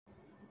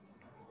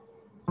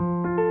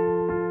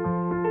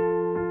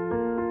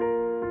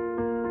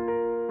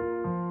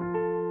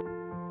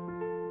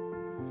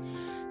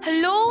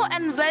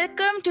and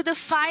welcome to the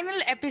final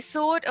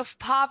episode of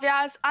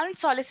Bhavya's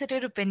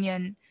Unsolicited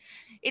Opinion.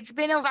 It's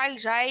been a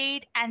wild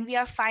ride, and we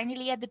are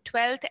finally at the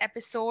 12th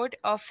episode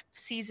of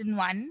season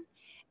 1.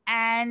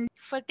 And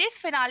for this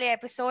finale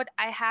episode,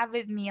 I have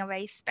with me a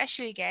very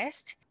special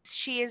guest.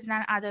 She is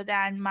none other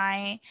than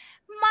my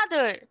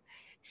mother.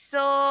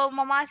 So,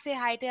 Mama, say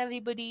hi to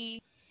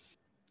everybody.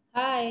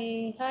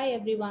 Hi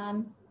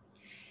everyone.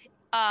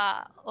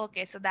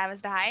 Okay, so that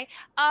was the high.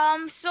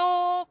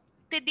 So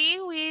today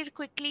we're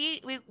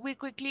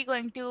quickly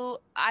going to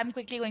I'm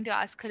quickly going to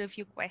ask her a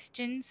few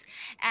questions,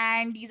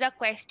 and these are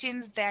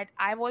questions that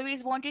I've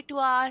always wanted to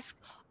ask.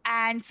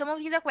 And some of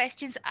these are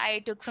questions I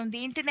took from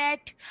the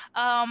internet.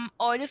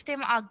 All of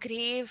them are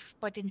grave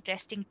but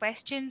interesting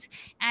questions,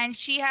 and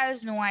she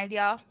has no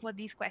idea what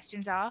these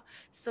questions are.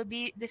 So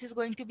this is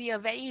going to be a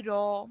very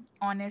raw,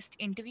 honest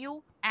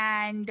interview,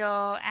 and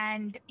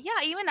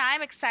yeah, even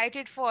I'm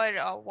excited for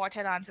what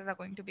her answers are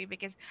going to be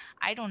because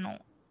I don't know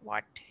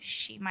what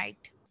she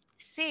might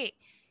say.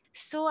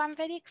 So I'm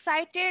very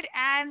excited,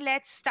 and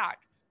let's start.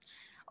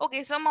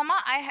 Okay, so Mama,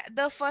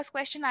 the first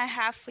question I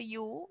have for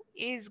you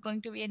is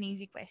going to be an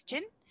easy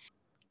question.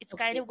 It's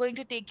kind Okay. of going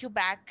to take you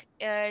back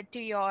to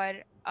your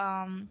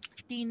um,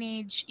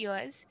 teenage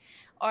years,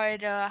 or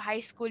high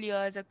school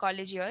years, or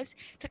college years.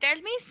 So tell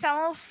me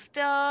some of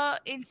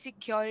the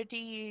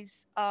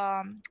insecurities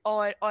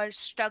or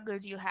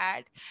struggles you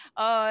had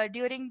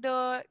during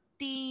the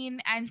teen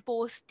and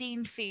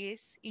post-teen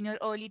phase in your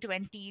early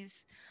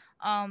 20s.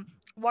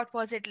 What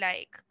was it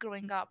like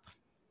growing up?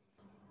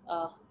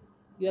 Uh,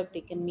 you have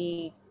taken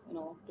me,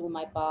 to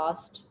my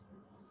past,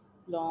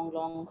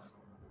 long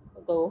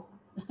ago.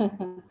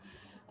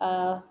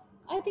 I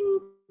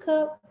think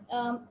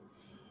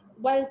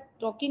while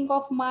talking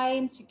of my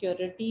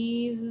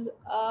insecurities,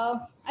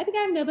 I think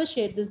I've never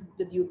shared this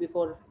with you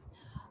before.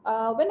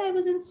 When I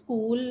was in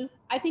school,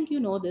 I think you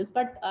know this,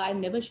 but I've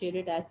never shared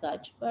it as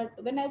such. But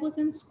when I was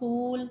in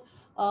school,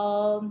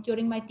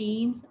 during my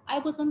teens, I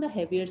was on the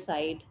heavier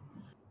side.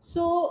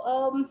 So,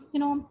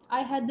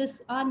 I had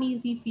this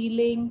uneasy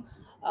feeling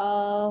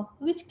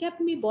which kept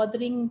me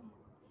bothering,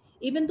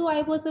 even though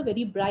I was a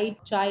very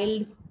bright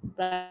child,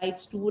 bright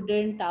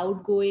student,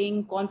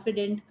 outgoing,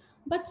 confident.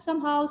 But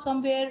somehow,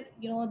 somewhere,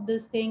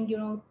 this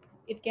thing,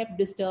 it kept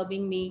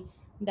disturbing me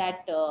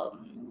that,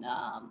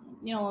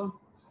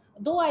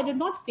 though I did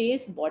not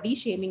face body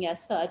shaming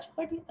as such,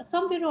 but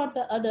somewhere or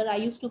the other, I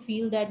used to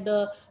feel that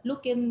the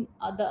look in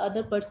the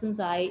other person's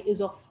eye is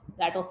of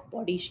that of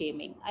body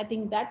shaming. I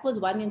think that was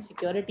one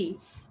insecurity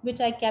which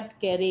I kept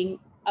carrying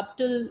up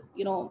till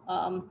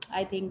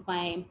I think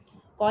my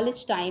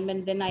college time,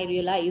 and when I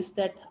realized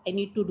that I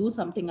need to do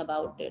something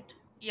about it.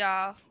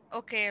 Yeah,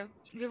 okay.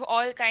 We've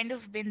all kind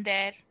of been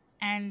there,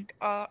 and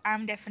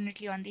I'm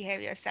definitely on the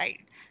heavier side.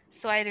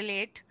 So I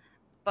relate.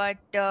 But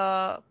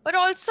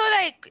also,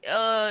 like,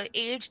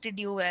 age did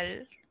you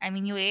well. I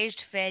mean, you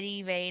aged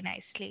very, very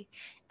nicely.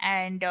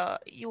 And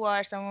you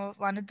are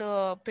one of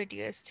the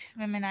prettiest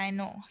women I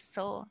know.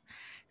 So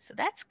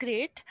that's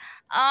great.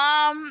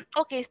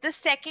 Okay, so the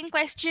second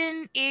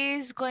question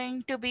is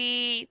going to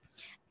be,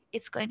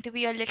 it's going to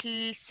be a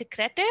little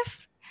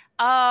secretive,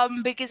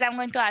 because I'm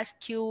going to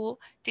ask you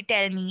to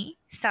tell me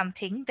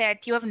something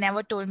that you have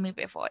never told me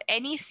before.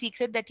 Any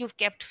secret that you've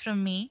kept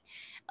from me,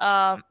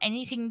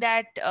 anything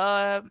that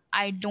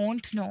I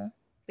don't know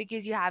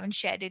because you haven't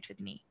shared it with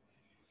me.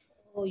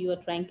 Oh, you are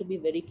trying to be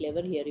very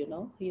clever here,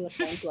 You are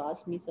trying to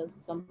ask me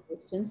some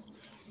questions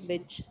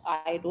which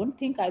I don't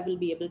think I will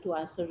be able to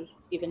answer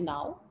even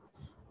now.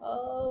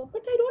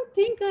 But I don't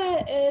think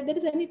there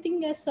is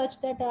anything as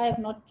such that I have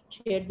not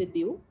shared with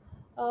you.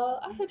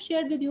 I have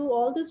shared with you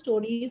all the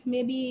stories.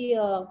 Maybe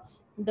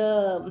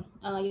the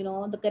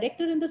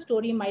character in the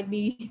story might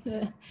be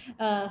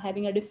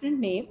having a different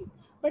name,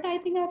 but I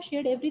think I've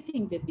shared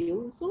everything with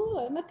you.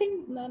 So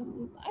nothing.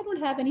 I don't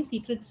have any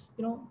secrets,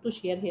 to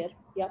share here.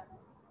 Yeah.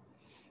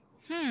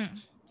 Hmm,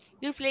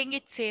 you're playing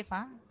it safe,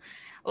 huh?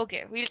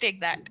 Okay, we'll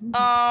take that.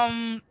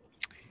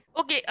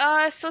 Okay,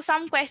 so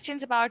some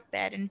questions about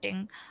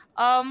parenting.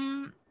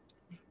 Um,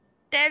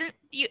 tell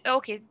you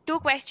Okay, two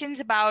questions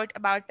about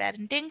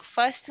parenting.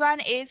 First one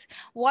is,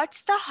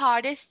 what's the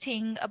hardest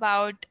thing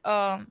about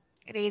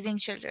raising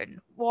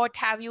children? What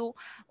are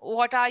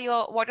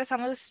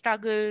some of the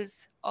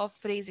struggles of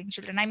raising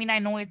children? I mean, I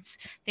know it's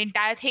the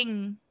entire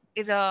thing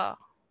is a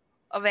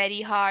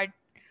very hard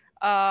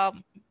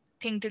um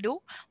thing to do,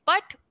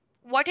 but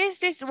what are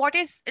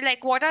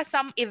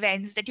some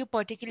events that you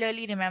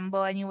particularly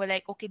remember and you were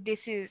like, okay,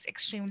 this is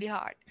extremely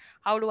hard,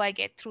 how do I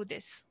get through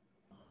this?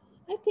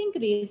 I think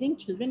raising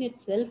children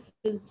itself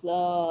is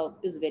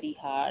very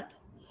hard.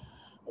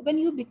 When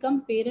you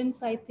become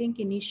parents, I think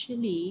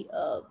initially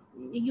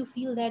you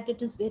feel that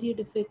it is very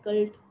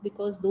difficult,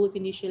 because those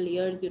initial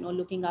years,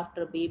 looking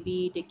after a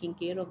baby, taking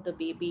care of the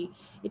baby,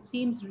 it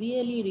seems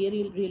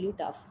really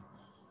tough.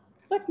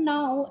 But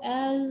now,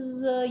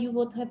 as you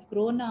both have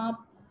grown up,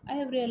 I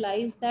have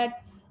realized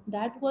that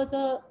that was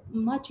a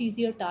much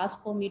easier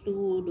task for me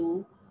to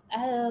do,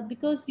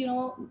 because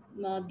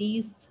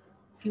these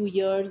few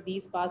years,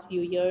 these past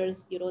few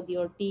years,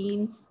 your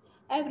teens,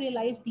 I've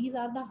realized these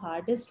are the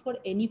hardest for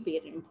any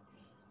parent.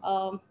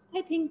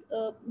 I think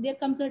there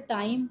comes a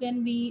time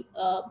when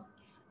uh,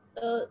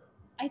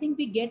 I think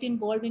we get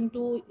involved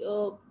into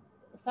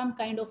some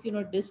kind of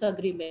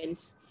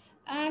disagreements,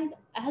 and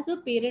as a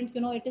parent,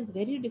 it is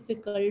very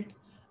difficult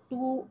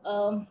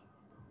to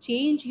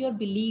change your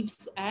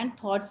beliefs and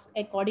thoughts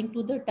according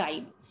to the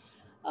time.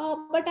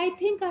 But I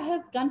think I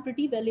have done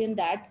pretty well in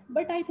that.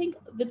 But I think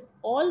with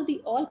all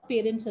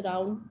parents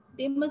around,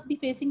 they must be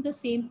facing the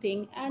same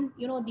thing. And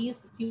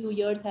these few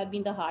years have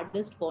been the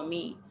hardest for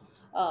me.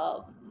 Uh,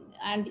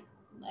 and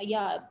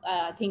yeah,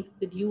 I think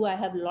with you, I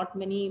have lot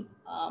many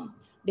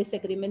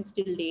disagreements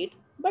till date.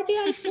 But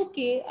yeah, it's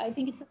okay. I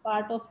think it's a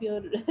part of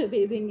your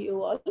raising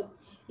you all.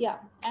 Yeah,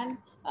 and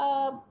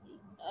uh,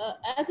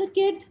 as a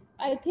kid,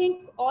 I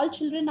think all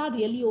children are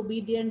really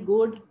obedient,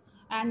 good,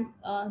 and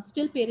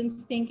still parents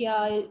think,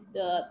 yeah,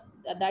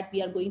 that we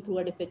are going through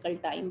a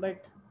difficult time.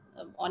 But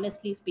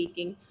honestly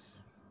speaking,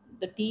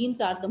 the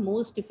teens are the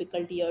most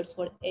difficult years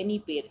for any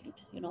parent,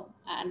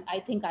 and I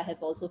think I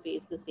have also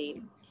faced the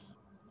same.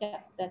 Yeah,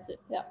 that's it.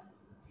 Yeah.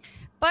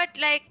 But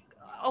like,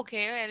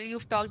 okay, well,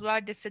 you've talked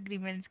about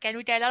disagreements. Can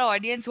we tell our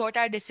audience what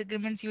our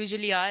disagreements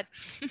usually are?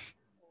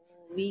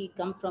 We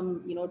come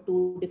from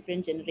two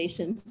different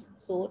generations,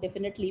 so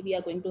definitely we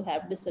are going to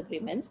have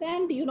disagreements,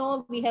 and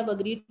we have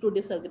agreed to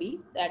disagree.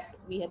 That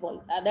we have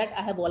all that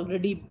I have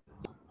already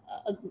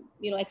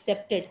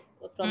accepted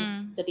from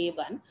Hmm. the day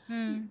one.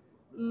 Hmm.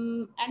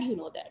 And you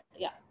know that.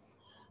 Yeah.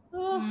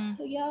 Hmm.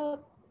 Yeah.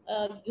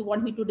 You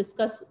want me to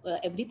discuss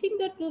everything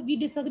that we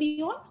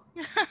disagree on?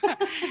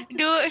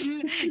 do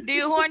do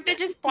you want to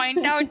just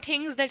point out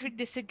things that we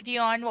disagree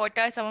on? What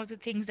are some of the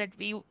things that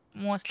we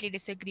mostly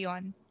disagree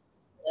on?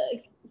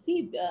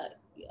 See,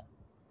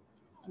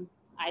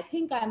 I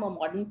think I'm a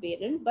modern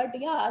parent, but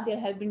yeah, there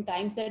have been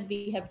times that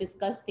we have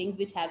discussed things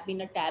which have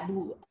been a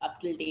taboo up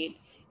till date.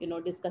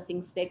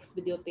 Discussing sex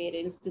with your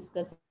parents,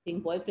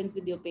 discussing boyfriends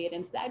with your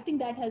parents. I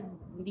think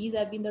these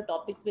have been the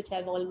topics which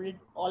have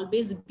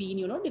always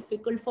been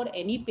difficult for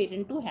any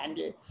parent to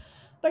handle.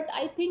 But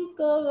I think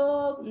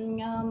our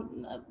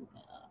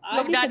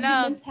You've done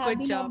a disagreements have good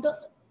been of job. the.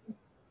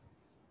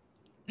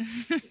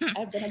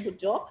 I've done a good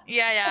job.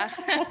 Yeah, yeah.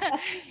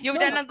 You've No,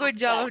 done no, a good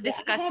job of yeah,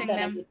 I have discussing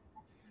done a them. good.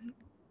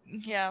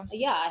 Yeah.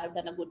 Yeah, I have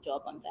done a good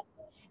job on that.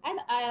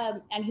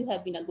 And you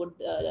have been a good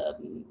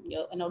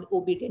an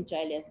obedient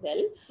child as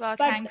well. Well,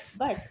 but thanks.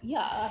 but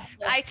yeah,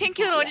 I think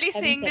you're yeah, only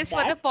having saying said this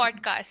for the that,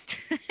 podcast.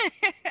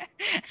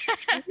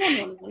 no,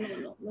 no, no, no, no,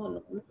 no,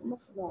 no, no, no,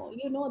 no.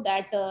 You know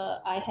that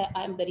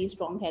I'm very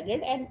strong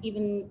headed, and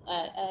even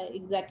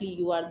exactly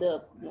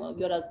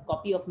you're a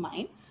copy of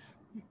mine.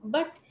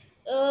 But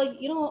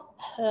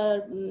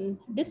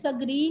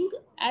disagreeing,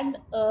 and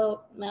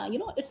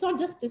it's not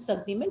just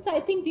disagreements. I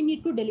think we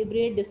need to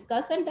deliberate,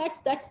 discuss, and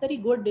that's very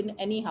good in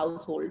any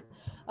household.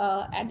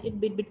 And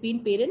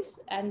between parents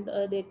and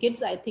their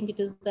kids, I think it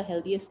is the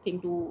healthiest thing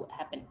to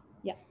happen.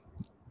 Yeah.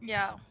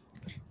 Yeah.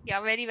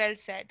 Yeah, very well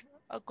said.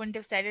 I couldn't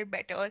have said it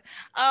better.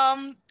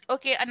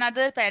 Okay,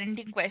 another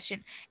parenting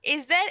question.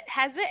 Has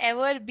there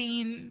ever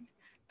been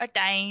a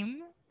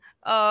time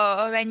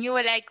when you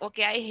were like,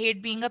 okay, I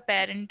hate being a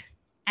parent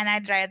and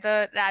I'd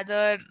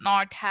rather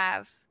not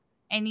have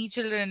any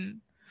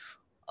children,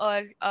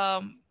 or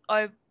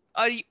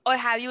or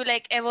have you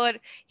like ever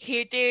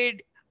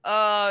hated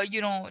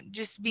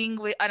just being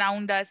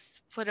around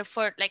us for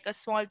like a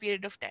small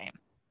period of time?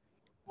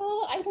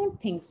 I don't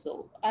think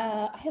so.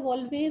 I have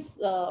always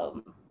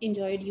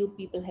enjoyed you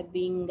people have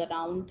being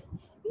around.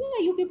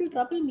 Yeah, you people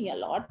trouble me a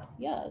lot.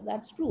 Yeah,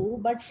 that's true.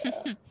 But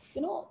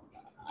you know,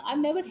 I've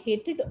never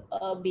hated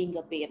being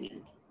a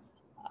parent.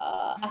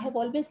 I have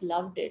always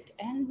loved it,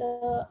 and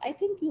I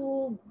think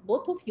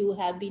both of you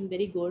have been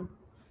very good.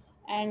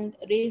 And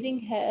raising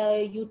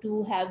you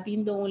two have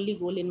been the only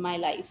goal in my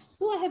life,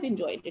 so I have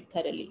enjoyed it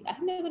thoroughly. I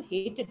have never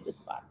hated this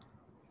part.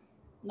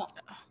 No.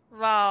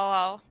 Wow,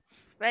 wow.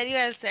 Very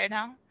well said,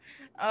 huh?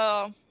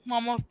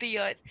 Mom of the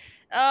year.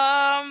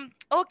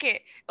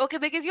 Okay, okay,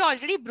 because you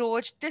already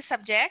broached this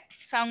subject,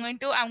 so I'm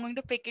going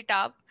to pick it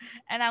up,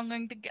 and I'm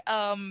going to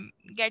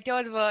get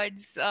your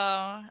words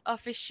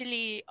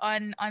officially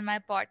on my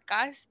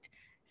podcast,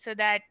 so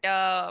that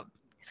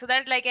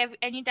like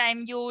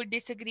anytime you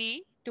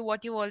disagree to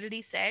what you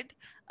already said,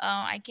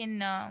 I can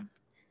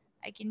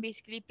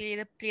basically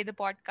play the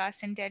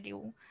podcast and tell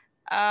you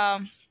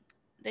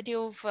that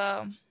you've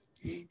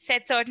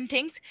said certain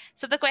things.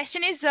 So the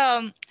question is,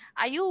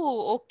 are you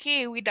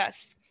okay with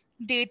us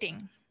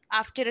dating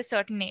after a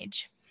certain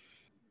age?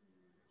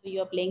 So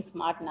you are playing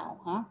smart now,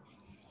 huh?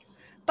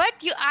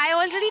 But I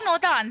already know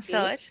the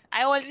Okay. answer.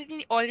 I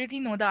already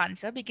know the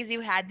answer because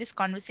you had this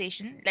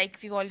conversation, like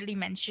we've already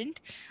mentioned.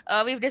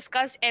 We've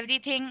discussed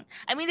everything.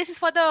 I mean, this is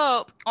for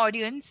the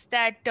audience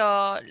that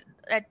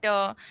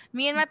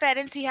me and my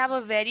parents, we have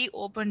a very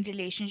open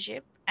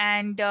relationship.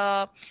 and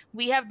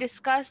we have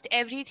discussed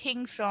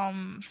everything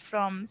from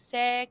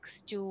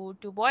sex to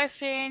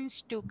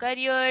boyfriends to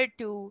career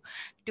to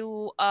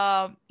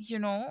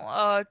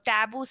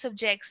taboo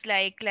subjects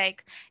like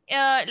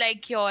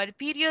your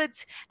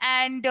periods.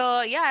 And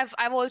yeah,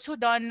 I've also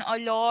done a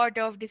lot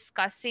of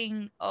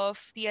discussing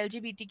of the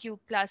LGBTQ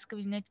plus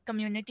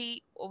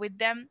community with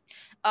them,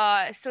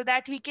 so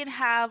that we can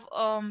have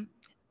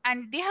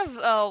and they have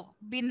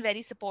been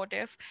very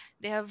supportive.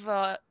 They have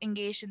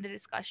engaged in the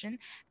discussion,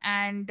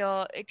 and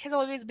it has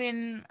always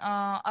been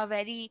a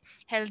very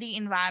healthy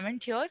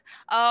environment here.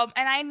 And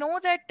I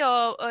know that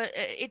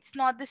it's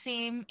not the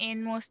same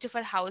in most of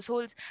our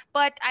households,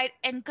 but I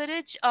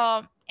encourage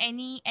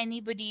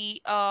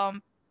anybody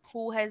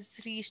who has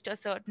reached a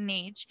certain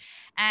age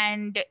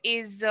and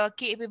is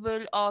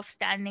capable of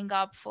standing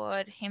up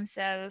for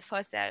himself,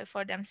 herself,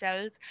 for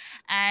themselves,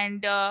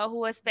 and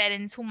who has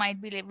parents who might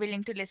be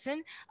willing to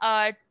listen,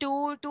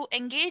 to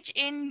engage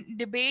in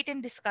debate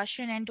and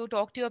discussion, and to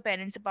talk to your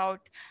parents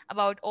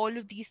about all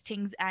of these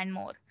things and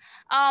more.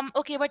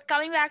 Okay, but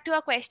coming back to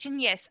our question,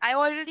 yes, I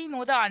already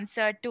know the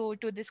answer to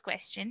this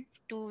question,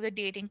 to the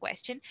dating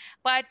question,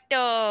 but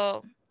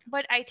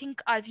I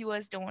think our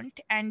viewers don't,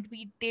 and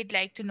we did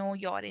like to know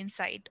your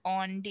insight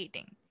on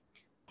dating.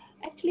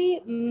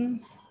 Actually,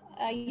 you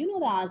know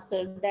the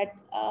answer that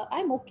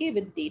I'm okay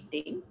with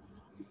dating,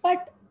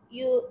 but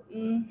you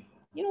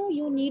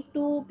need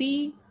to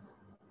be.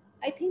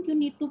 I think you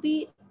need to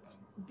be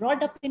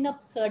brought up in a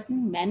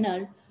certain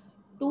manner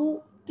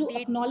to Date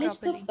acknowledge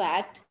the properly.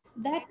 fact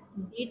that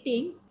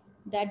dating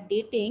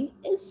dating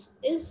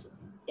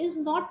is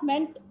not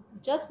meant,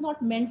 just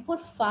not meant for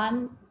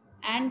fun.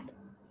 And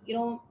you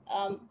know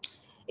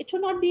it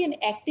should not be an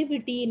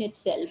activity in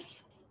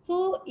itself.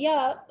 So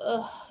yeah,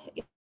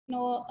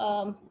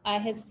 I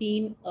have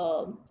seen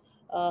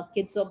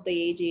kids of the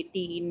age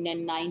 18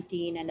 and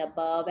 19 and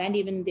above, and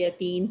even their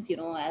teens.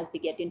 As they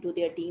get into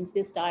their teens,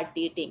 they start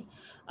dating.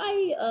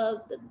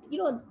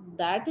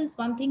 That is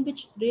one thing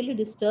which really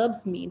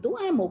disturbs me. Though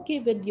I am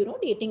okay with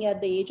dating at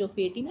the age of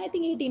 18. I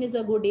think 18 is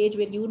a good age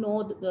where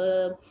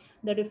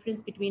the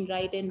difference between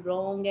right and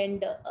wrong,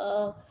 and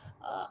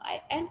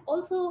and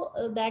also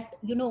that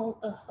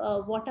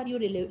what are your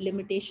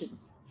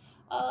limitations.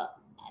 uh,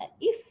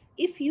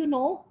 if you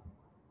know,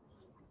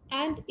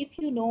 and if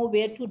you know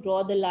where to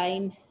draw the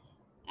line,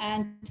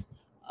 and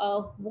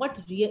what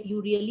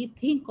you really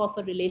think of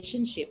a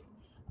relationship,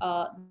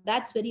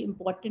 that's very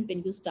important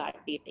when you start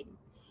dating.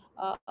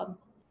 um,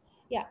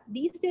 yeah,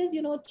 these days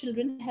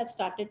children have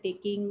started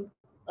taking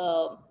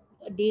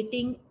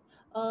dating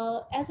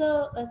as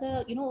a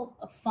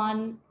a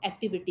fun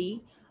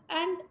activity.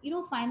 And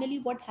finally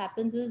what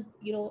happens is,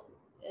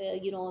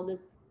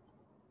 this,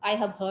 I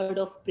have heard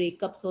of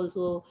breakups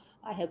also.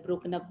 I have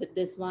broken up with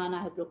this one,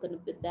 I have broken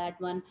up with that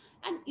one.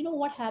 And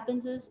what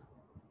happens is,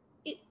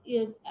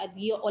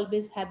 we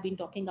always have been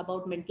talking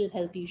about mental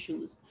health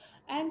issues.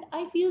 And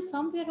I feel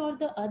somewhere or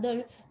the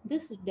other,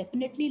 this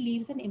definitely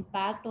leaves an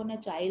impact on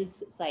a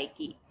child's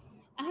psyche.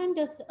 And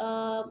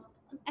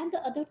and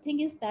the other thing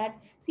is that,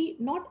 see,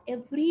 not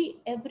every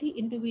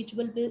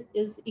individual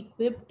is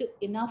equipped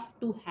enough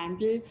to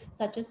handle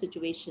such a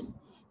situation.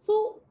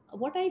 So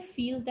what I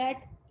feel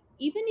that,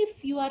 even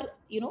if you are,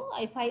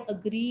 if I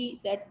agree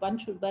that one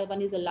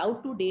is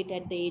allowed to date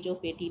at the age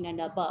of 18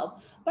 and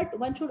above, but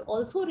one should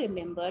also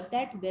remember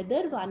that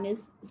whether one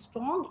is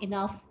strong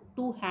enough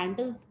to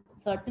handle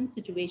certain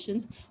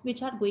situations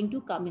which are going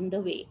to come in the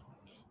way.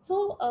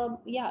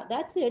 So yeah,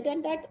 that's it.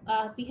 And that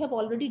we have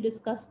already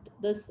discussed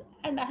this,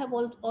 and I have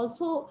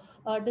also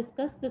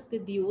discussed this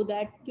with you,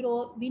 that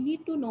we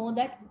need to know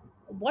that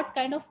what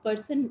kind of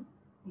person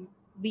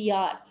we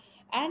are,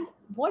 and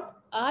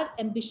what our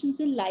ambitions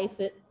in life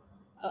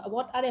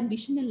what our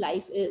ambition in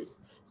life is.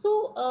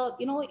 So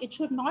it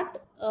should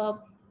not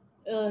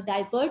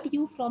divert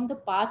you from the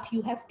path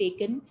you have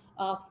taken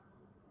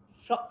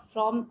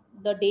from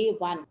the day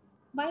one.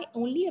 My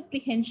only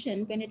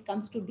apprehension when it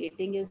comes to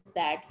dating is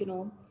that,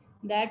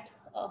 that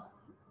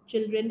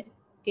children,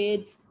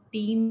 kids,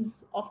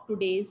 teens of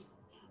today's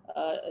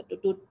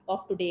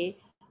of today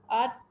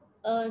are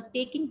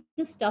taking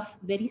this stuff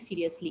very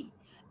seriously.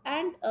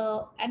 And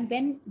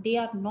when they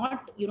are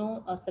not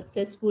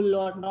successful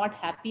or not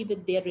happy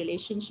with their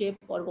relationship,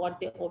 or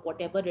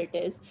whatever it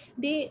is,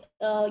 they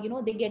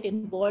get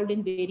involved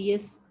in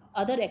various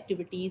other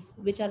activities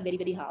which are very,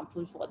 very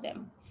harmful for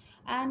them.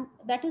 And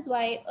that is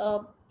why,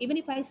 even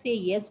if I say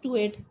yes to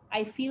it,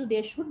 I feel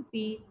there should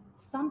be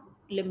some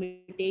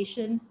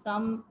limitations,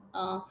 some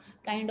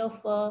kind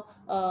of uh,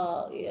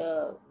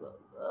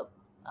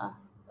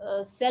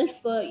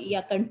 self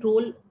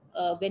control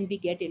when we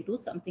get into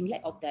something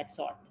like of that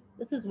sort.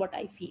 This is what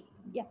I feel.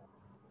 Yeah.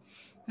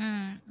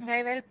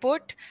 Very well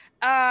put.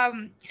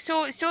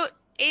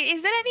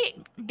 Is there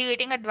any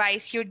dating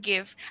advice you'd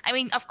give? I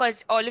mean, of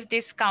course, all of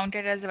this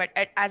counted as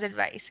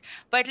advice,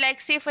 but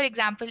like, say for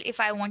example, if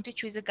I want to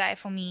choose a guy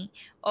for me,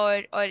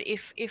 or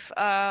if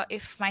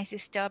my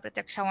sister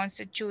Prataksha wants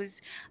to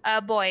choose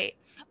a boy,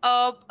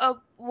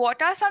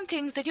 what are some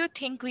things that you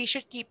think we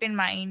should keep in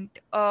mind?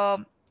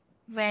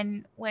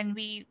 when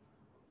we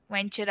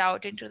venture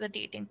out into the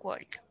dating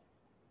world?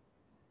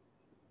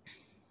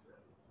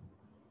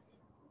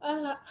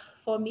 Uh,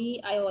 for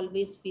me, I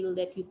always feel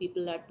that you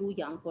people are too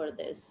young for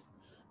this.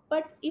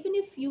 But even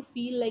if you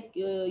feel like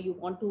you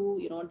want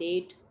to,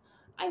 date,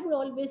 I would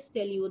always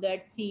tell you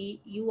that,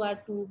 see, you are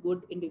two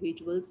good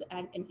individuals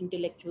and an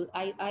intellectual.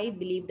 I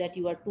believe that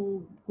you are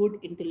two good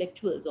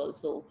intellectuals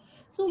also.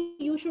 So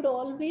you should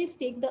always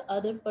take the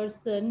other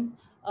person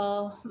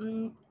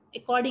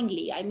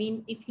accordingly. I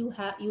mean, if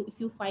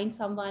you find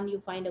someone, you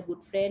find a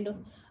good friend,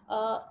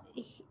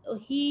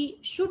 he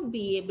should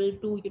be able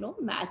to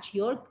match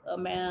your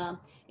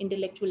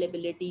intellectual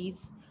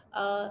abilities.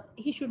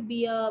 He should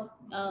be a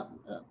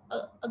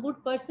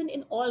good person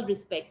in all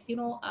respects.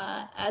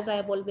 As I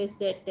have always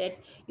said that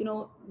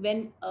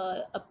when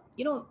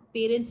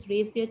parents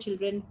raise their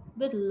children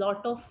with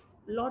lot of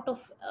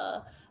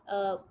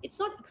it's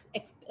not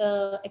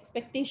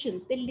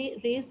expectations. They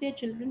raise their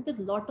children with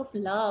lot of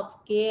love,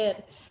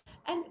 care.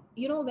 And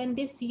when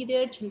they see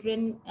their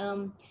children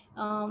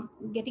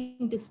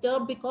getting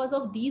disturbed because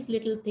of these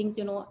little things,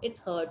 it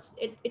hurts.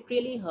 It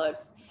really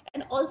hurts.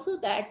 And also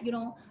that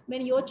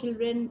when your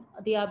children,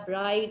 they are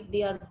bright,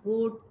 they are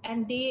good,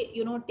 and they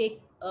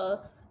take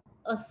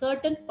a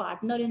certain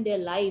partner in their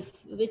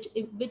life which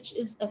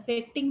is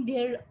affecting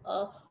their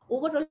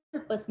overall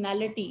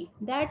personality,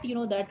 that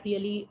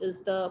really is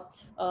the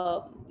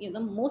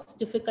most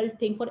difficult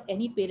thing for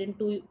any parent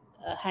to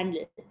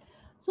handle.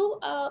 So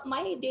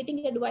my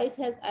dating advice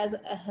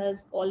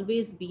has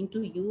always been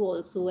to you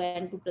also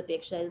and to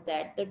Pratiksha is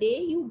that the day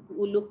you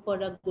look for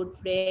a good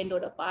friend or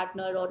a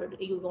partner, or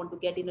you want to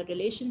get in a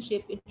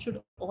relationship, it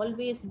should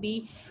always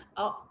be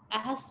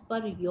as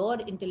per your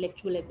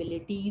intellectual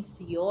abilities,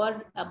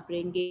 your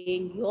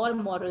upbringing, your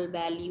moral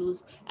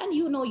values, and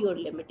your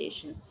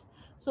limitations.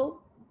 So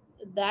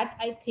that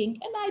I think,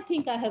 and I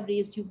think I have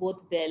raised you both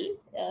well,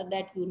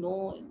 that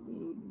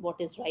what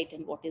is right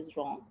and what is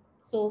wrong.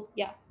 So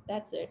yeah,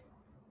 that's it.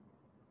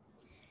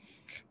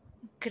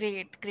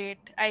 Great, great.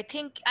 I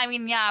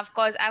mean, yeah, of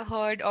course, I've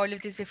heard all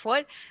of this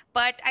before,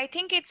 but I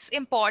think it's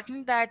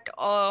important that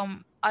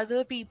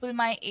other people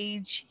my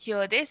age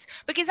hear this,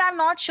 because I'm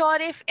not sure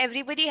if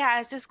everybody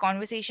has this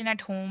conversation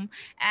at home,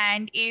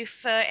 and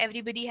if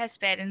everybody has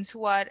parents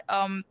who are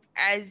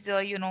as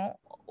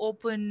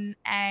open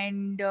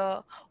and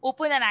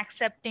open and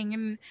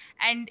accepting,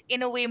 and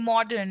in a way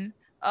modern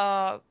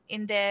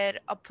in their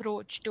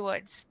approach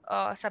towards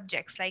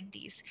subjects like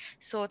these.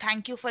 So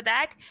thank you for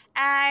that.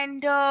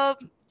 And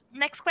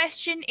next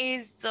question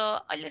is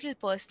a little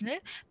personal,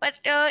 but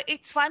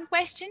it's one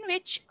question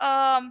which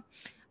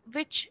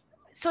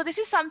so this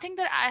is something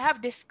that I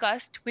have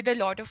discussed with a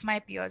lot of my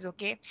peers,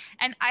 okay?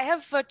 And I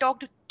have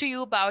talked to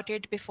you about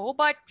it before,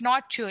 but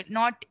not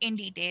in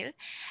detail.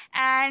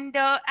 And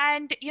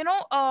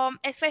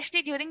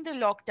especially during the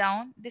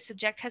lockdown, this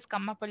subject has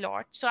come up a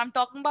lot. So I'm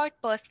talking about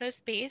personal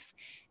space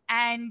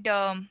and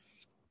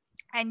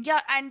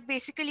yeah, and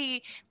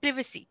basically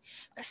privacy.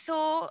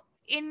 So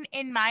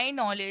in my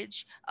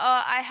knowledge,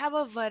 I have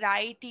a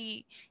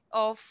variety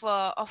of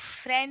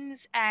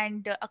friends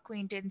and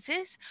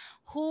acquaintances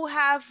who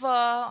have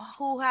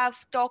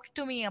talked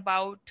to me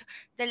about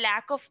the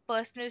lack of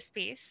personal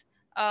space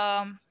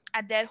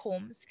at their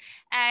homes.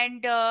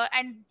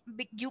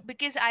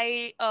 Because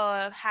I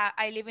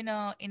live in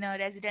a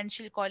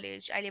residential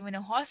college, I live in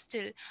a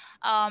hostel,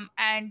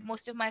 and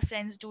most of my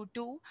friends do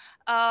too.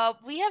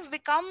 We have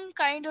become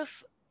kind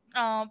of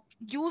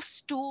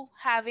used to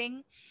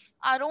having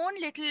our own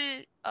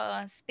little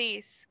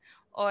space,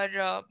 or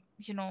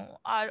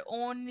our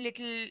own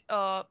little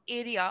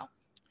area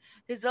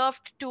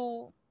reserved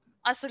to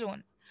us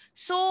alone.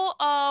 So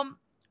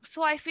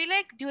so I feel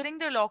like during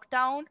the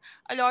lockdown,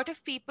 a lot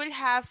of people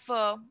have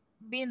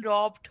been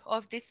robbed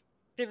of this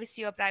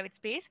privacy or private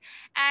space,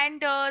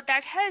 and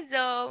that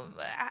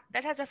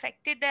has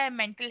affected their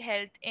mental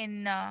health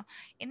in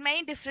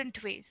many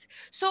different ways.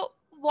 So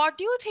what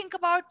do you think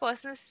about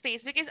personal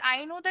space? Because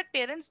I know that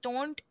parents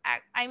don't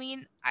act, I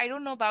mean, I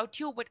don't know about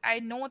you, but I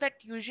know that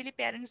usually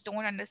parents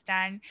don't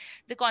understand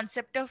the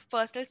concept of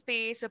personal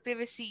space or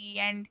privacy.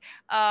 And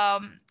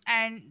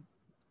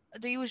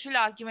the usual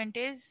argument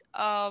is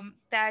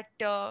that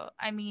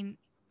I mean,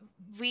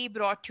 we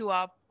brought you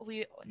up,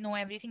 we know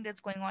everything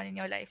that's going on in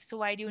your life, so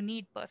why do you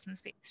need personal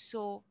space?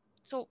 So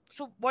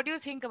what do you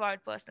think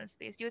about personal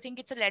space? Do you think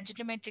it's a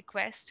legitimate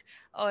request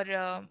or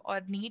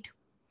need?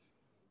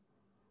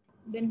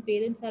 When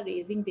parents are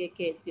raising their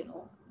kids,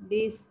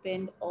 they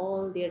spend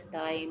all their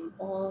time,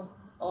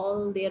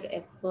 all their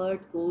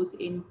effort goes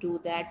into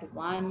that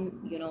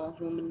one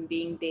human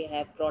being they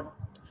have brought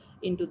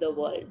into the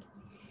world.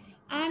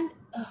 And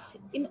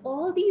in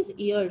all these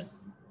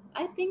years,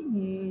 I think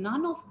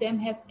none of them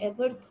have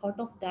ever thought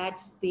of that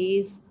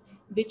space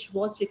which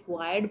was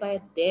required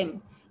by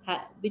them,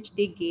 which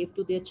they gave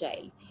to their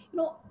child.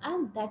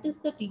 And that is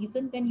the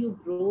reason when you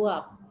grow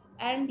up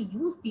and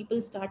you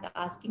people start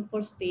asking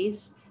for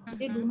space,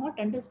 they do Mm-hmm. not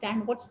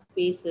understand what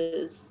space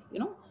is.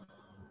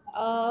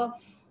 uh,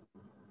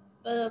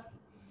 uh,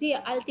 See,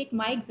 I'll take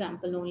my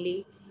example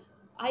only.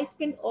 I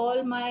spent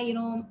all my,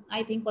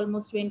 I think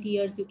almost 20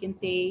 years, you can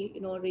say,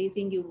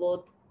 raising you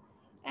both.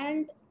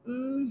 And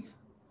um,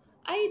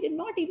 I did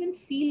not even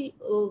feel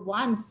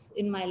once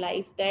in my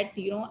life that,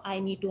 I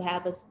need to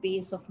have a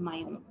space of my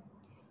own.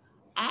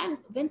 And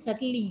when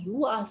suddenly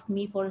you ask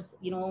me for,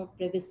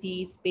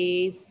 privacy,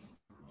 space,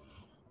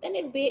 then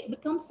it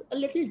becomes a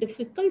little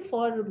difficult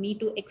for me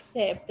to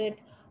accept that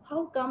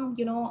how come,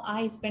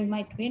 I spent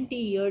my 20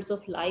 years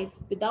of life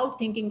without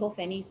thinking of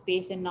any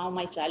space, and now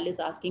my child is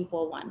asking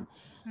for one.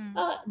 Hmm.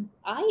 uh,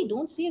 I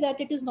don't say that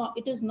it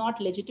is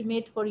not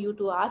legitimate for you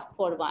to ask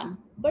for one,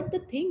 but the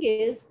thing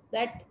is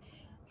that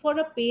for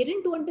a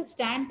parent to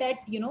understand that,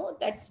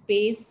 that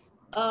space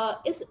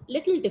is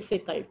little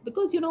difficult,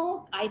 because,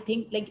 I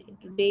think, like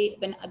today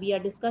when we are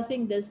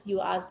discussing this,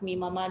 you asked me,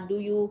 Mama, do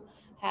you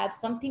have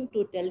something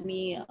to tell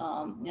me,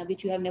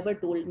 which you have never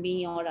told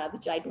me, or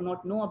which I do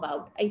not know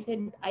about? I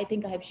said, I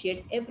think I have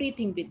shared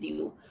everything with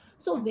you.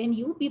 So Hmm. when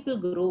you people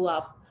grow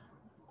up,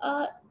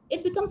 uh,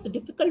 it becomes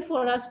difficult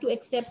for us to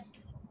accept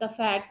the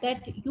fact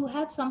that you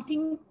have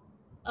something,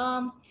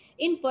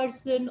 in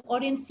person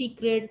or in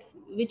secret,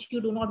 which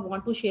you do not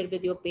want to share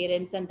with your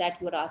parents, and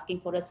that you are asking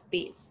for a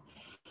space.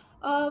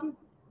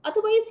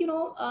 Otherwise,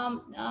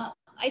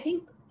 I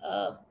think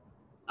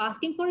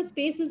asking for a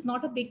space is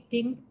not a big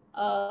thing.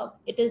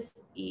 It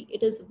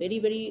is very,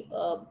 very,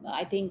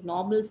 I think,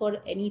 normal for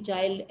any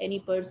child, any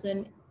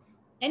person,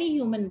 any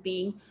human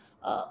being.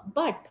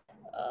 But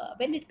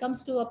when it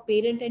comes to a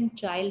parent and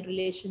child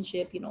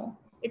relationship,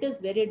 it is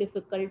very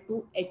difficult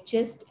to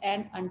adjust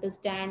and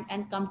understand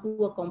and come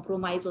to a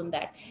compromise on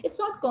that. It's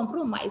not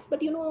compromise,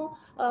 but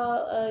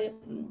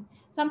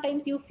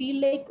sometimes you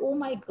feel like, oh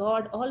my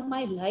god, all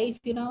my life,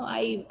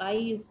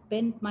 I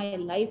spent my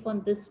life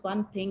on this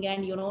one thing,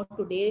 and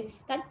today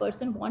that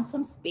person wants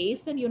some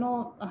space, and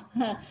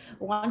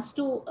wants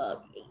to,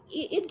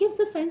 it gives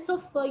a sense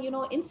of,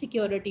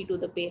 insecurity to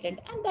the parent,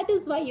 and that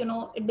is why,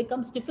 it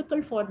becomes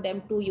difficult for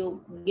them to,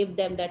 you give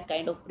them that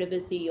kind of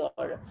privacy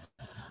or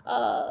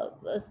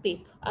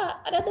space.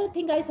 Another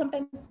thing I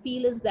sometimes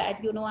feel is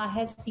that, I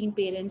have seen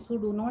parents who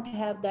do not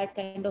have that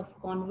kind of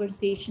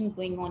conversation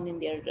going on in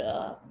their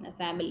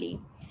family,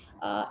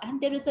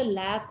 and there is a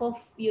lack of,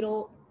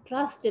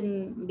 trust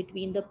in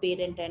between the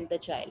parent and the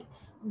child.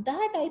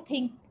 That, I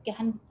think,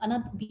 can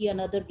be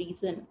another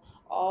reason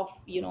of,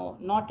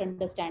 not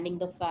understanding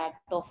the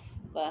fact of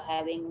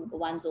having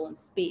one's own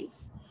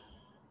space.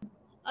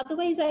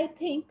 Otherwise, I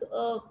think,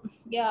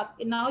 yeah,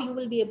 now you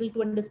will be able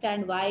to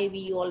understand why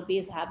we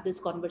always have this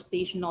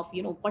conversation of,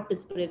 what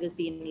is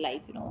privacy in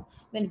life.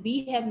 When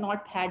we have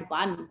not had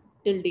one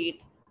till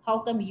date, how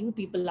come you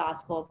people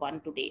ask for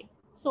one today?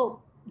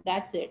 So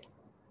that's it.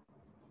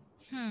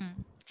 Hmm.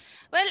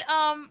 Well,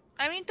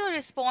 I mean, to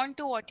respond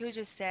to what you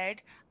just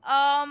said,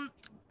 I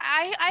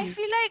Hmm.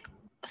 feel like,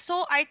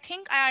 so I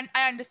think I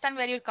understand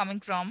where you're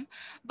coming from,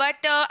 but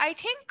I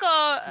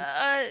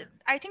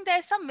think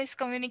there's some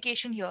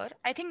miscommunication here.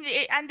 I think,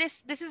 and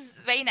this is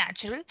very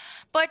natural,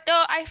 but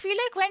I feel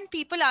like when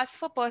people ask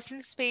for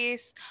personal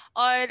space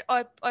or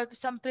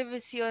some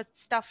privacy or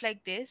stuff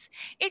like this,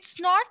 it's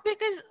not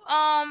because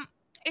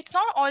it's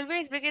not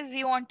always because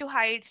we want to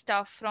hide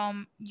stuff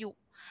from you.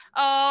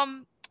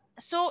 Um,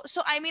 so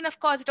I mean, of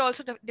course, it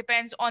also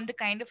depends on the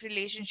kind of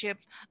relationship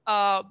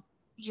uh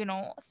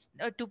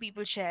two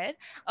people share.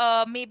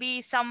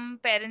 Maybe some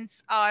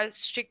parents are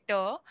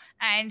stricter,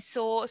 and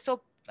so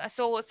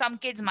some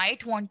kids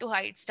might want to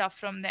hide stuff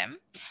from them.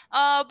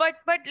 But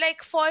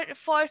like for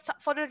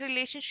a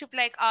relationship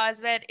like ours,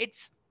 where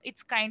it's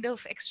kind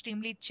of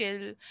extremely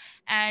chill,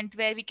 and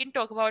where we can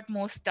talk about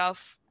most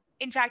stuff,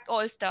 in fact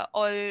all stuff,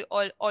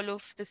 all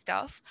of the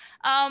stuff.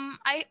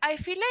 I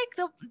feel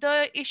like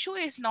the issue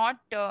is not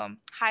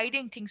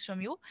hiding things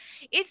from you.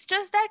 It's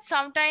just that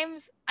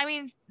sometimes, I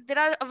mean, there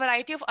are a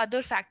variety of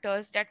other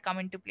factors that come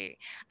into play.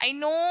 I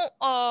know,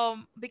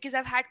 because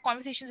I've had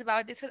conversations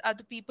about this with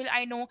other people.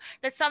 I know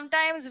that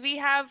sometimes we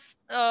have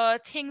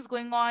things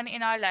going on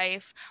in our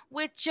life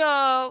which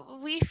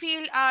we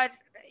feel are,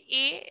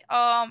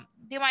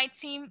 they might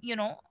seem,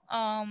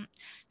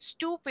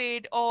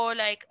 stupid or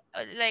like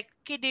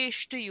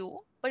kiddish to you,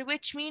 but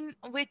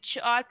which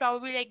are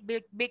probably like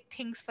big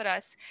things for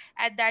us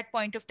at that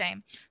point of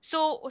time.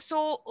 So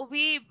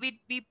we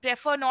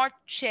prefer not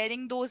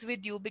sharing those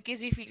with you because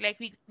we feel like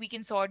we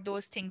can sort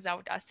those things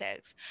out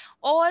ourselves.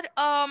 Or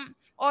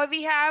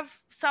we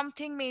have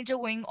something major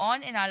going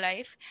on in our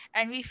life,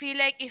 and we feel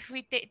like if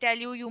we tell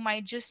you, you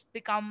might just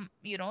become,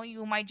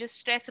 you might just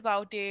stress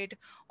about it,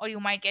 or you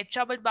might get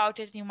troubled about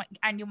it.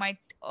 You might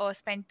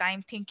spend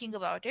time thinking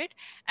about it,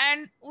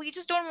 and we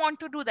just don't want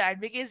to do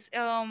that because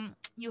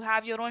you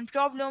have your own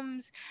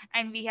problems,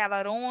 and we have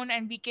our own,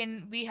 and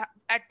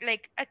at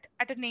like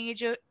at an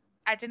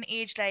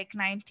age like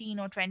 19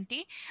 or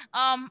 20.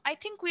 I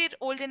think we're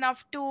old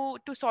enough to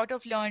sort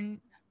of learn,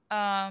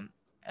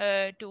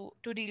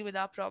 to deal with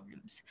our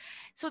problems.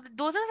 So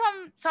those are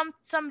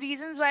some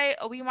reasons why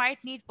we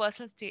might need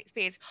personal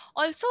space.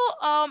 Also,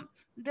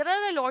 there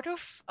are a lot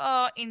of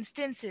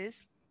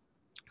instances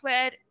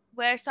where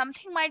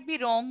something might be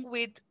wrong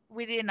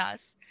within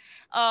us,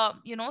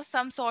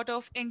 some sort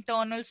of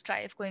internal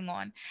strife going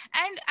on.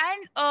 And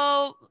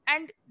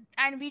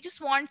we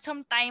just want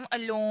some time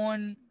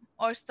alone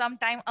or some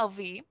time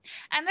away.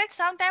 And that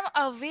sometime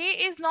away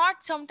is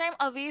not sometime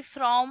away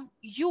from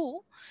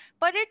you,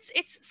 but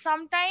it's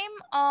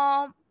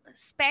sometime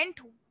spent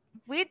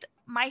with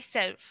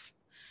myself.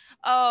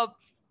 uh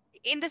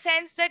in the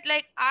sense that,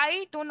 like,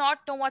 I do not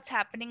know what's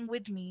happening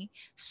with me.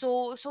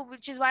 So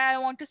which is why I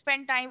want to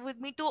spend time with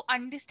me to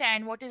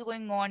understand what is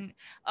going on,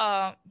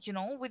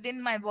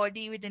 within my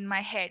body, within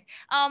my head.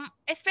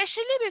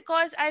 Especially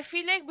because I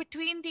feel like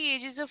between the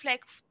ages of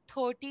like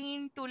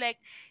 13 to like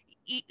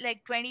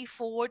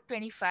 24,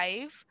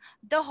 25,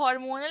 the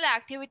hormonal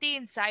activity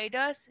inside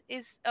us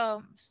is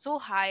so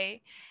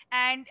high.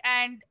 And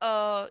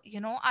our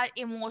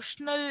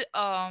emotional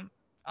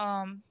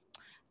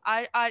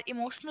our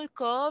emotional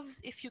curves,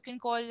 if you can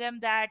call them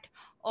that,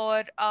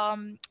 or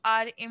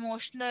our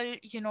emotional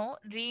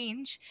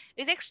range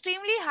is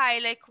extremely high.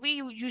 Like, we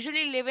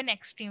usually live in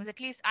extremes. At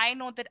least I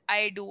know that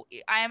I do.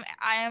 I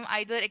am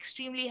either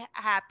extremely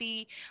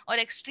happy or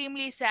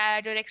extremely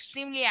sad or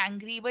extremely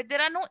angry, but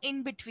there are no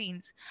in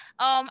betweens.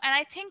 And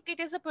I think it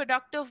is a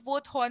product of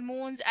both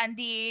hormones and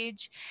the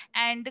age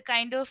and the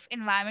kind of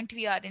environment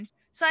we are in.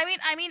 So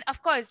I mean,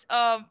 of course,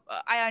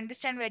 I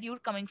understand where you're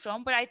coming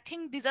from, but I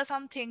think these are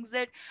some things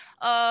that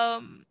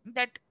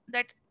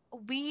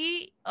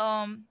we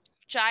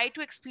try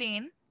to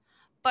explain,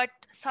 but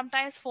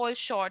sometimes fall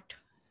short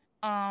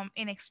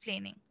in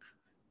explaining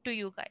to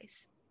you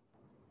guys.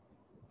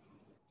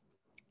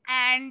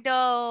 And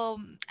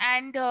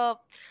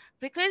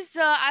because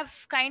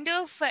I've kind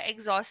of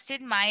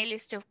exhausted my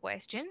list of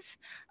questions,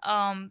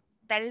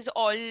 that is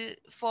all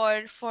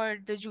for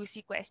the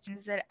juicy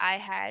questions that I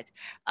had.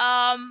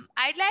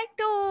 I'd like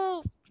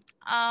to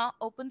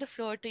open the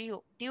floor to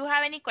you. Do you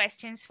have any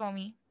questions for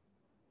me?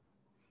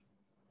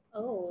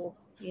 Oh,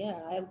 yeah,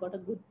 I've got a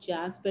good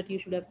chance, but you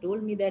should have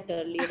told me that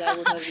earlier. I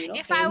would have,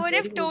 if I framed would very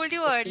have good told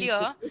you questions to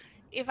earlier, you.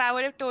 if I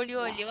would have told you Yeah.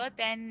 earlier,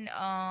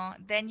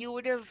 then you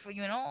would have,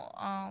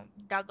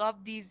 dug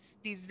up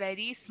these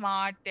very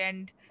smart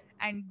and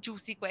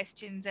juicy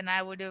questions, and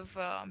I would have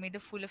made a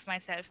fool of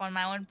myself on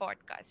my own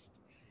podcast.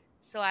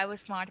 So I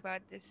was smart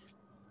about this.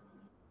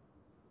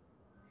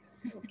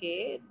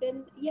 Okay,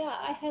 then yeah,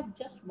 I have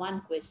just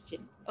one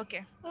question.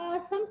 Okay.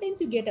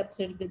 Sometimes you get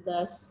upset with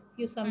us.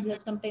 Mm-hmm.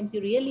 Sometimes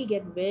you really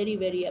get very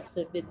very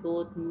upset with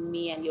both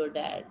me and your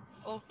dad,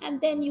 Oh. and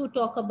then you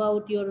talk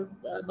about your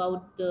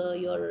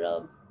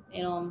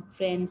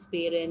friends'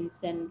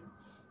 parents, and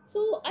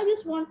so I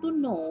just want to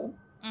know,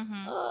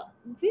 Mm-hmm. uh,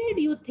 where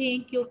do you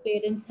think your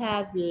parents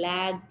have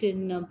lagged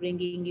in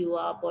bringing you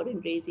up or in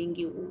raising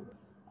you?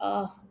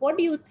 What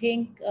do you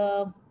think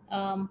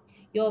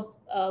your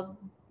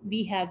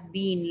we have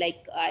been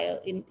like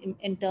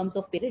in terms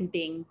of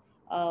parenting?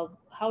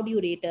 How do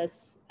you rate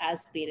us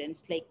as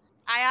parents? Like,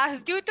 I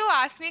asked you to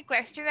ask me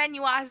question, and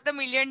you asked the $1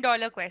 million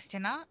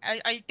question, huh?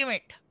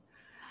 Ultimate.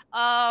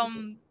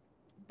 Um,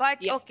 but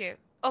yeah.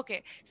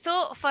 okay.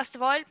 So first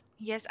of all,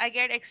 yes, I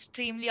get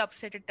extremely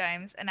upset at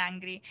times and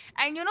angry,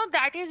 and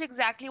that is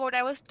exactly what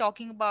I was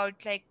talking about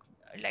like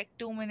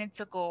 2 minutes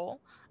ago.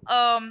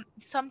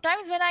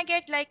 Sometimes when I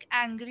get like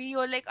angry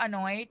or like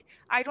annoyed,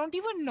 I don't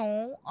even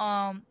know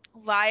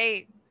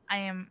why I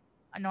am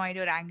annoyed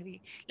or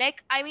angry.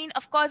 Like, I mean,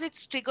 of course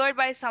it's triggered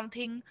by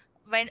something,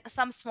 when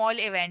some small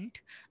event,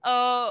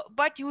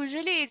 but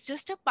usually it's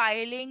just a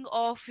piling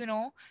of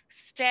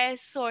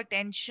stress or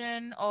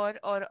tension, or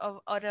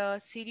a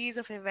series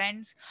of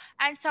events.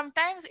 And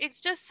sometimes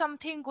it's just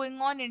something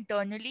going on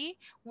internally,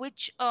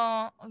 which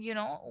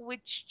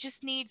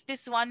just needs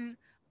this one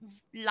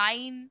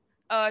line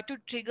to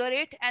trigger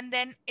it, and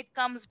then it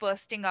comes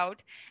bursting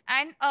out.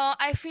 And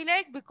I feel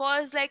like,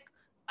 because, like,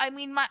 I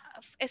mean,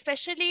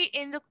 especially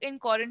in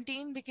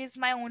quarantine, because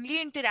my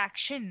only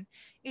interaction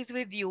is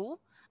with you.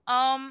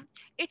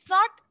 It's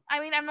not, I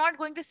mean, I'm not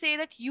going to say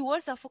that you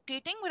are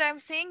suffocating, but I'm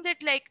saying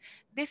that, like,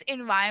 this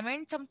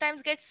environment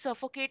sometimes gets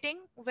suffocating,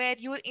 where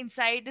you're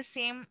inside the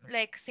same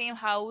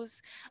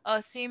house,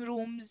 same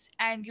rooms,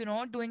 and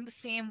doing the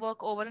same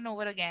work over and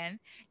over again,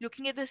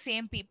 looking at the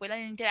same people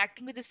and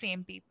interacting with the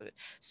same people.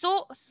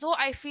 So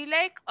I feel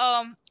like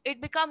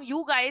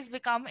you guys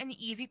become an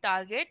easy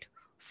target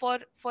for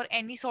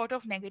any sort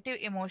of negative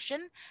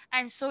emotion.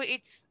 And so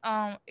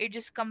it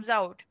just comes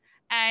out.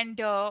 And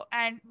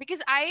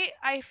because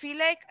I feel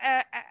like,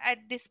 at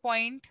this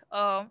point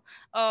of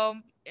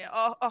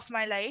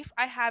my life,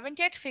 I haven't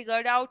yet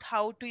figured out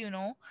how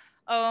to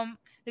um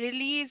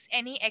release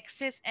any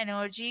excess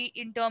energy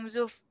in terms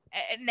of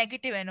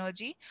negative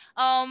energy.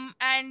 And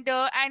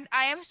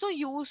I am so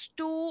used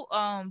to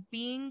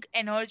being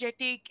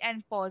energetic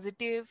and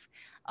positive,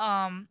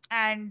 and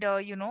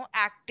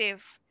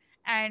active,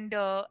 and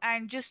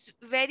just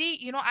very,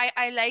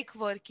 I like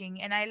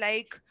working, and I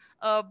like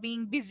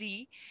being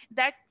busy.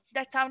 That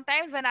that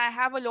sometimes when I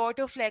have a lot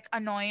of like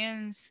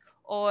annoyance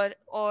or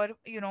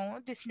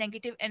this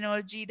negative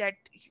energy that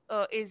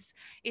is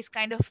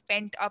kind of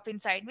pent up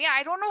inside me.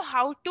 I don't know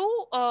how to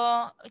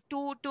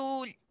to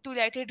to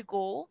let it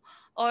go,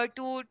 or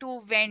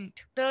to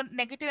vent. The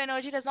negative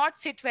energy does not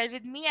sit well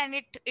with me, and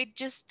it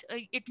just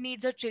it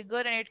needs a trigger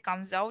and it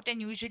comes out. And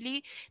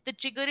usually the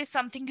trigger is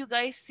something you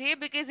guys say,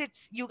 because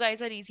it's you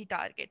guys are easy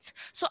targets.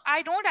 So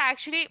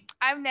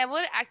I'm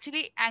never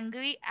actually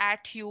angry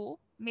at you,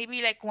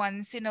 maybe like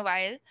once in a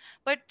while,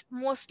 but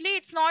mostly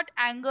it's not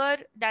anger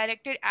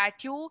directed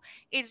at you.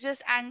 It's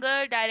just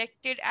anger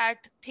directed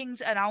at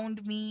things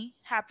around me,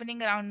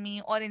 happening around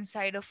me or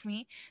inside of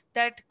me,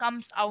 that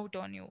comes out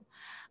on you.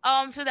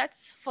 So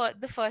that's for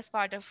the first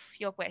part of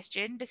your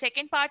question. The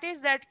second part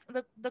is that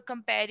the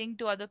comparing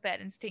to other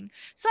parents thing.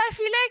 So I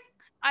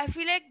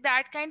feel like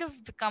that kind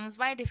of becomes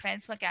my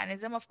defense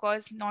mechanism. Of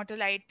course, not a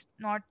light,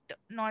 not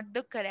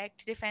the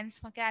correct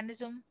defense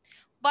mechanism,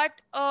 but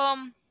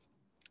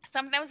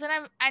sometimes when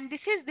and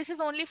this is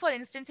only for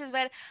instances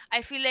where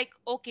I feel like,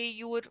 okay,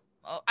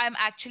 I'm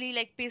actually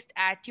like pissed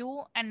at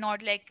you and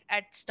not like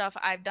at stuff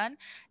I've done.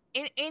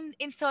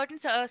 In certain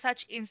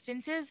such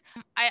instances,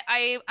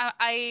 I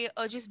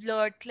just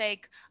blurt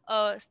like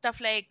stuff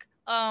like,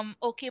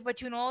 okay,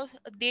 but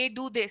they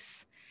do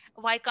this,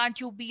 why can't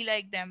you be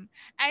like them?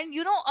 And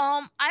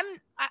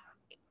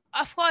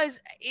of course,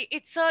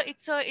 it's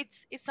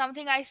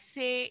something I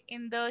say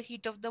in the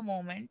heat of the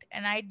moment,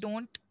 and I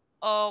don't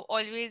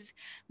always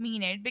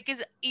mean it,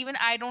 because even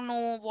I don't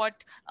know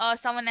what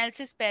someone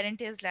else's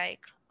parent is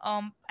like.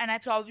 And I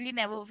probably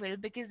never will,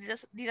 because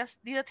these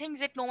are things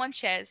that no one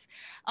shares.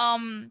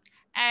 um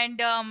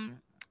and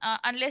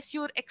unless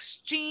you're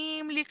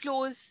extremely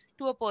close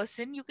to a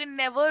person, you can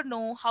never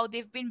know how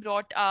they've been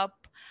brought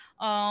up,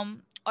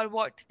 or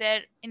what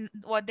the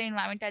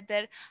environment at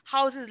their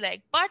house is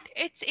like. But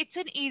it's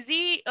an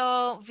easy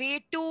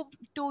way to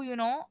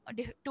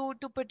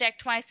to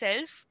protect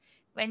myself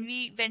when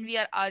we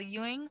are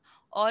arguing,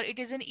 or it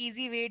is an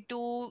easy way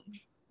to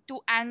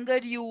anger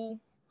you,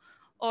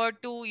 or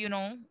to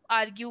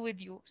argue with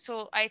you.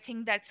 So I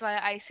think that's why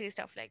I say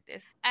stuff like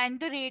this. And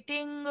the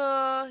rating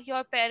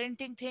your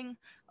parenting thing,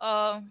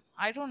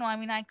 I don't know, I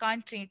mean, I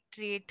can't rate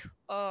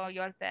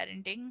your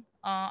parenting.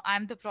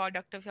 I'm the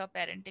product of your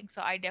parenting,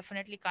 so I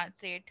definitely can't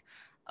rate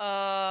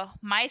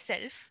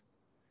myself.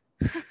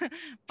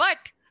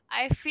 But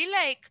I feel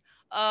like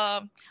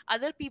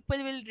other people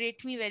will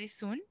rate me very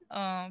soon,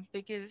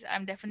 because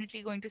I'm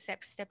definitely going to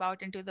step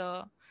out into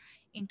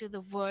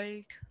the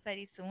world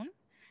very soon,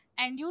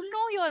 and you'll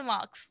know your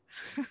marks.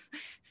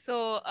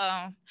 So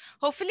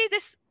hopefully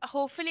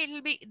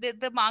it'll be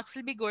the marks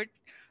will be good,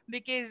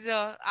 because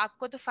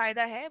आपको तो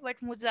फायदा है, but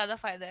मुझे ज़्यादा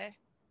फायदा है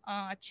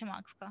अच्छे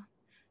marks का.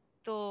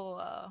 तो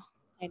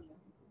I know.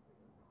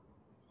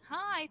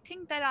 हाँ, I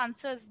think that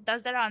answers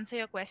does that answer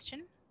your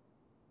question?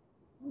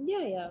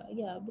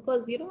 Yeah.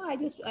 Because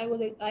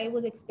I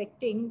was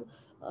expecting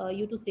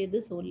you to say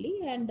this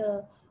only, and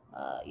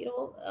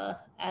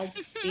as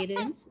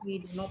parents, we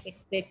do not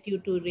expect you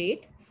to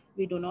rate.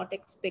 We do not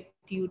expect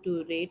you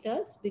to rate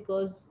us,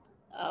 because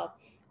uh,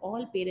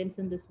 all parents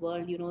in this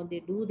world, they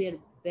do their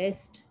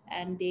best,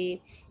 and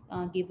they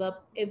give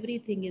up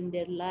everything in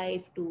their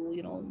life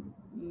to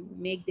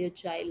make their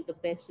child the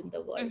best in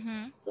the world.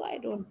 Mm-hmm. So I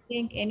don't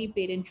think any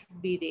parent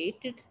should be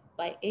rated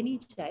by any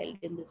child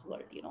in this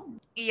world.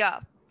 Yeah,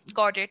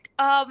 got it.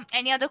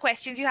 Any other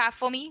questions you have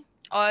for me,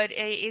 or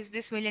is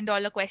this $1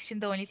 million question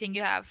the only thing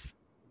you have?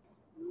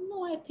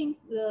 No, I think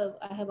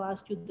I have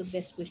asked you the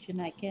best question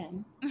I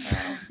can.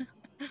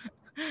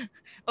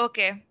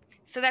 Okay.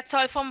 So that's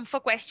all for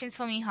questions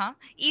for me, huh?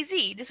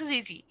 Easy. This is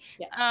easy.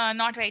 Yeah.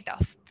 Not very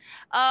tough.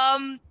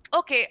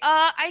 Okay.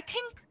 I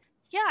think,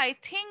 yeah, I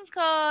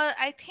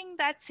think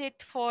that's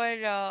it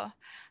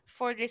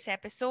for this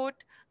episode.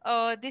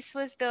 This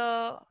was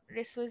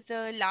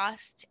the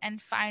last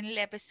and final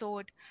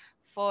episode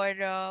for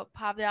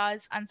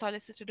Bhavya's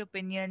Unsolicited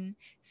Opinion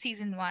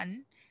season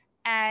 1.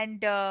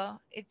 And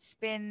it's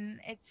been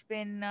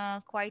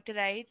quite a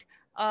ride.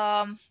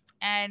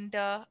 And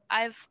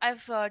I've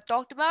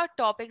talked about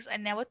topics I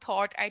never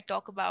thought I'd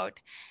talk about,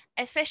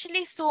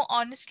 especially so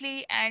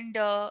honestly and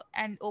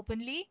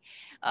openly.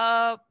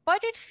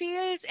 But it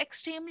feels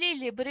extremely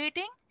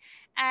liberating,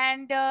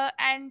 and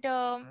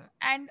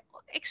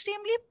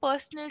extremely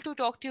personal to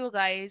talk to you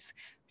guys,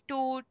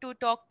 to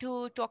talk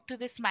to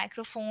this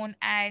microphone,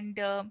 and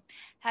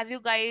have you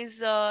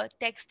guys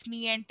text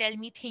me and tell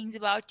me things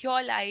about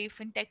your life,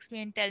 and text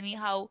me and tell me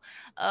how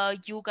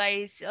you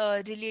guys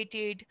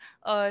related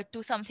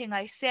to something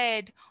I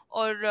said,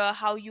 or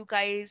how you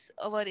guys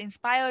were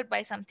inspired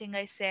by something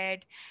I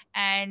said.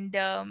 And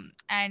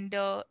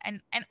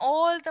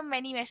all the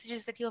many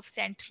messages that you have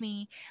sent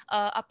me,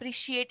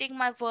 appreciating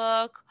my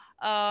work,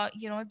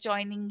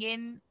 joining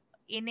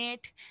in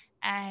it,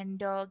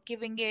 and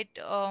giving it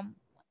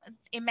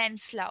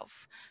immense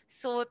love.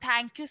 So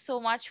thank you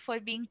so much for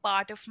being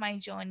part of my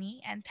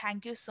journey, and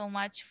thank you so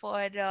much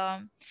for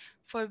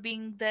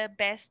being the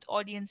best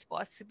audience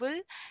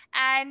possible.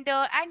 And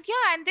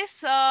yeah, and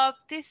this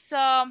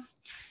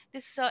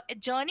this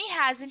journey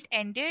hasn't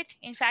ended.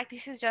 In fact,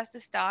 this is just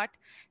the start.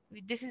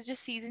 This is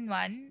just season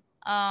one.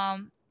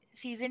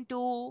 Season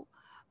two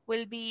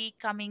will be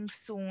coming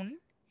soon.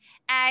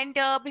 And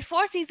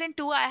before season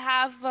two, I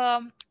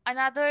have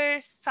another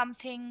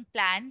something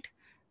planned,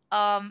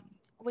 um,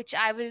 which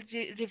I will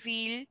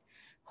reveal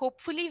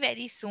hopefully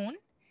very soon.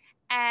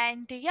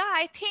 And yeah,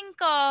 I think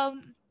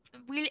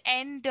we'll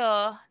end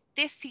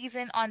this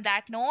season on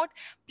that note.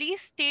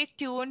 Please stay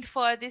tuned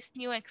for this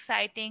new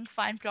exciting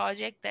fun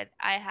project that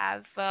I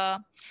have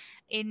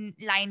in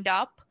lined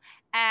up.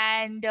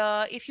 And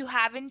if you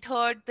haven't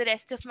heard the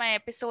rest of my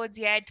episodes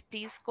yet,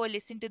 please go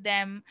listen to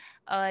them.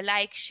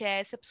 Like,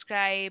 share,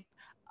 subscribe,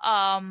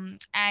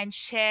 and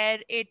share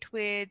it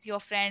with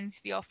your friends,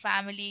 your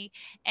family,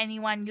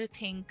 anyone you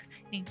think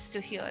needs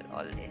to hear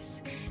all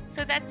this.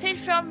 So that's it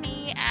from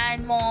me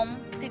and mom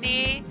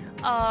today.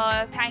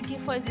 Thank you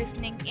for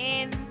listening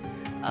in.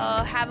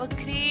 Have a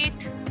great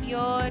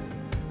year,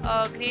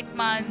 a great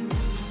month.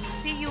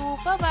 See you.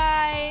 Bye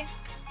bye.